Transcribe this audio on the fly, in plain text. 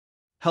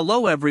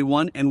Hello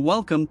everyone and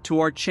welcome to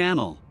our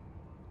channel.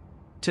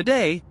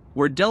 Today,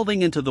 we're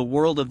delving into the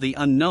world of the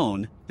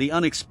unknown, the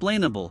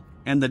unexplainable,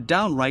 and the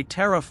downright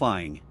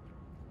terrifying.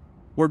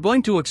 We're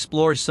going to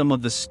explore some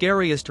of the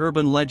scariest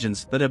urban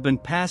legends that have been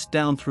passed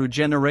down through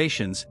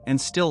generations and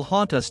still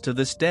haunt us to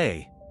this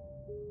day.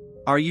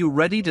 Are you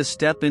ready to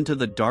step into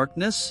the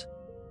darkness?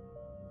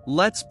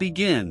 Let's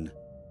begin.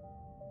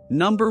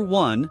 Number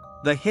 1,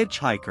 the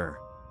Hitchhiker.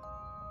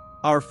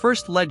 Our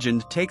first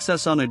legend takes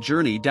us on a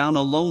journey down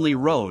a lonely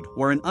road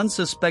where an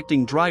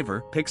unsuspecting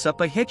driver picks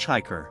up a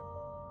hitchhiker.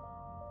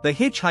 The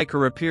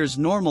hitchhiker appears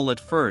normal at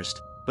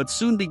first, but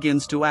soon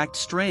begins to act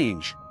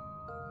strange.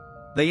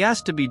 They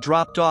ask to be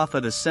dropped off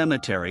at a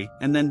cemetery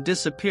and then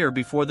disappear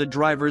before the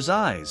driver's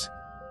eyes.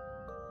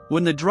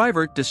 When the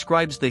driver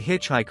describes the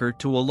hitchhiker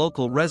to a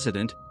local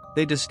resident,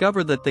 they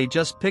discover that they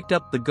just picked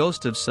up the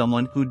ghost of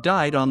someone who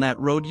died on that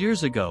road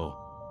years ago.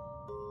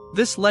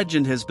 This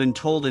legend has been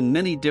told in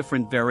many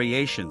different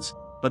variations,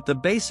 but the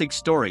basic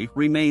story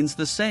remains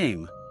the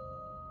same.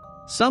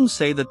 Some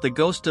say that the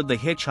ghost of the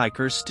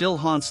hitchhiker still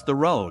haunts the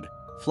road,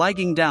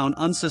 flagging down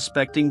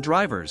unsuspecting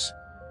drivers.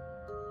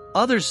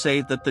 Others say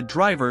that the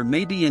driver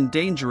may be in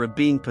danger of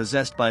being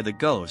possessed by the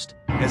ghost,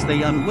 as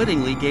they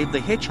unwittingly gave the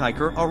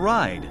hitchhiker a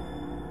ride.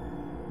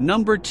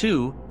 Number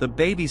 2, the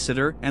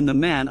babysitter and the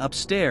man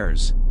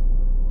upstairs.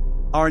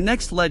 Our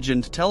next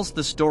legend tells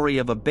the story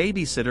of a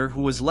babysitter who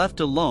was left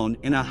alone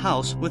in a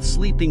house with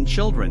sleeping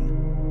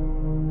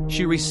children.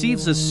 She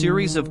receives a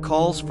series of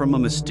calls from a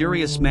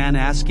mysterious man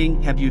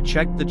asking, "Have you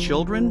checked the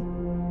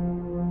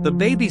children?" The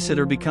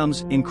babysitter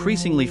becomes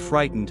increasingly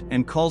frightened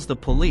and calls the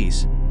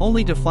police,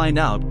 only to find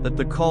out that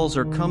the calls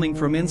are coming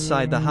from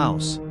inside the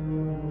house.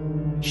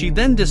 She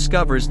then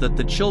discovers that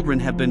the children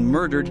have been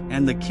murdered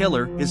and the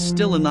killer is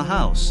still in the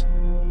house.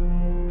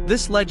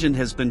 This legend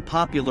has been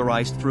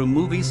popularized through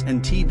movies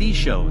and TV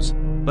shows,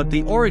 but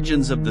the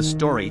origins of the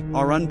story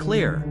are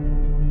unclear.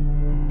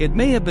 It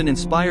may have been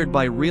inspired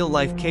by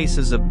real-life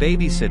cases of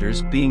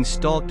babysitters being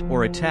stalked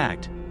or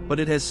attacked, but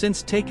it has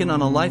since taken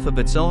on a life of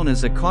its own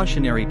as a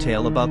cautionary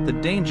tale about the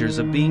dangers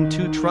of being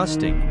too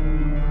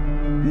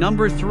trusting.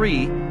 Number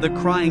 3, the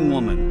crying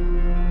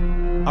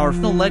woman. Our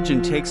final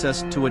legend takes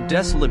us to a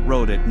desolate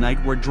road at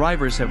night where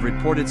drivers have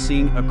reported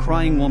seeing a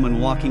crying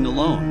woman walking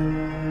alone.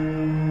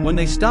 When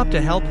they stop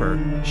to help her,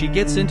 she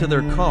gets into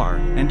their car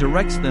and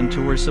directs them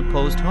to her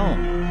supposed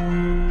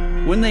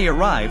home. When they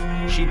arrive,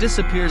 she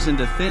disappears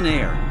into thin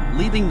air,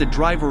 leaving the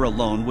driver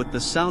alone with the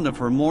sound of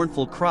her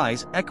mournful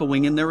cries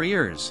echoing in their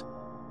ears.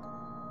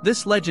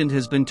 This legend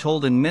has been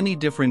told in many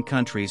different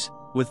countries,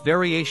 with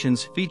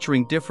variations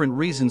featuring different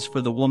reasons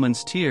for the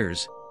woman's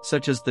tears,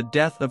 such as the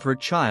death of her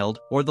child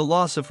or the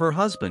loss of her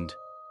husband.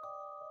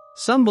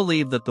 Some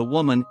believe that the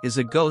woman is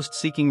a ghost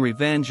seeking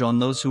revenge on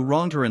those who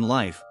wronged her in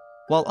life,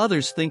 while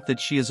others think that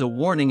she is a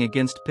warning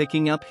against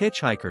picking up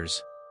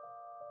hitchhikers.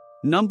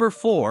 Number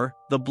 4,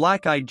 the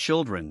black-eyed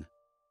children.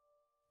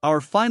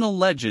 Our final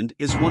legend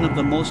is one of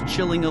the most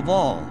chilling of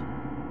all.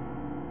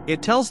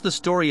 It tells the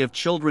story of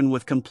children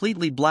with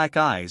completely black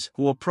eyes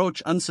who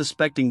approach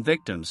unsuspecting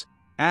victims,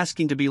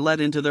 asking to be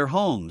let into their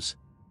homes.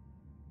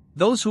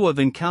 Those who have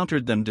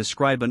encountered them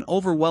describe an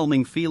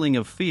overwhelming feeling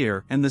of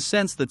fear and the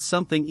sense that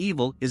something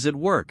evil is at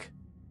work.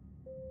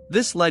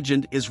 This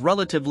legend is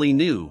relatively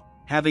new,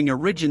 having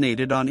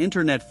originated on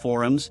internet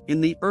forums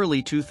in the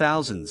early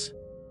 2000s.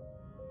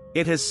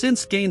 It has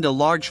since gained a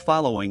large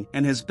following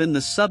and has been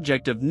the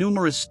subject of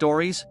numerous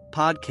stories,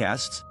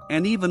 podcasts,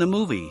 and even a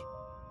movie.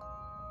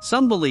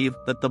 Some believe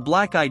that the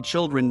black-eyed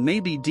children may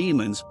be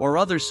demons or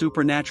other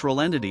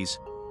supernatural entities,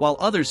 while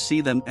others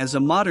see them as a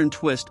modern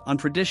twist on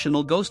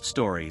traditional ghost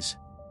stories.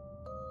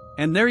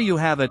 And there you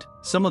have it,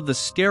 some of the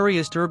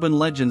scariest urban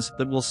legends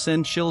that will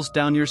send chills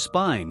down your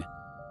spine.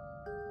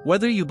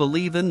 Whether you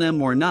believe in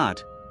them or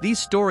not, these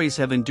stories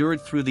have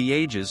endured through the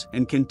ages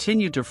and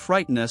continue to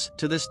frighten us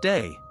to this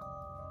day.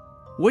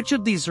 Which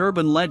of these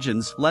urban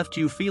legends left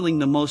you feeling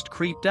the most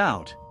creeped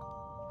out?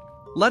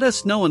 Let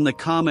us know in the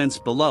comments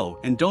below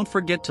and don't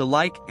forget to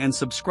like and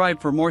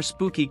subscribe for more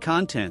spooky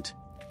content.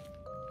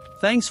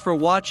 Thanks for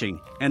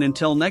watching, and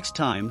until next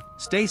time,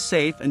 stay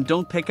safe and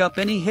don't pick up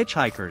any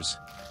hitchhikers.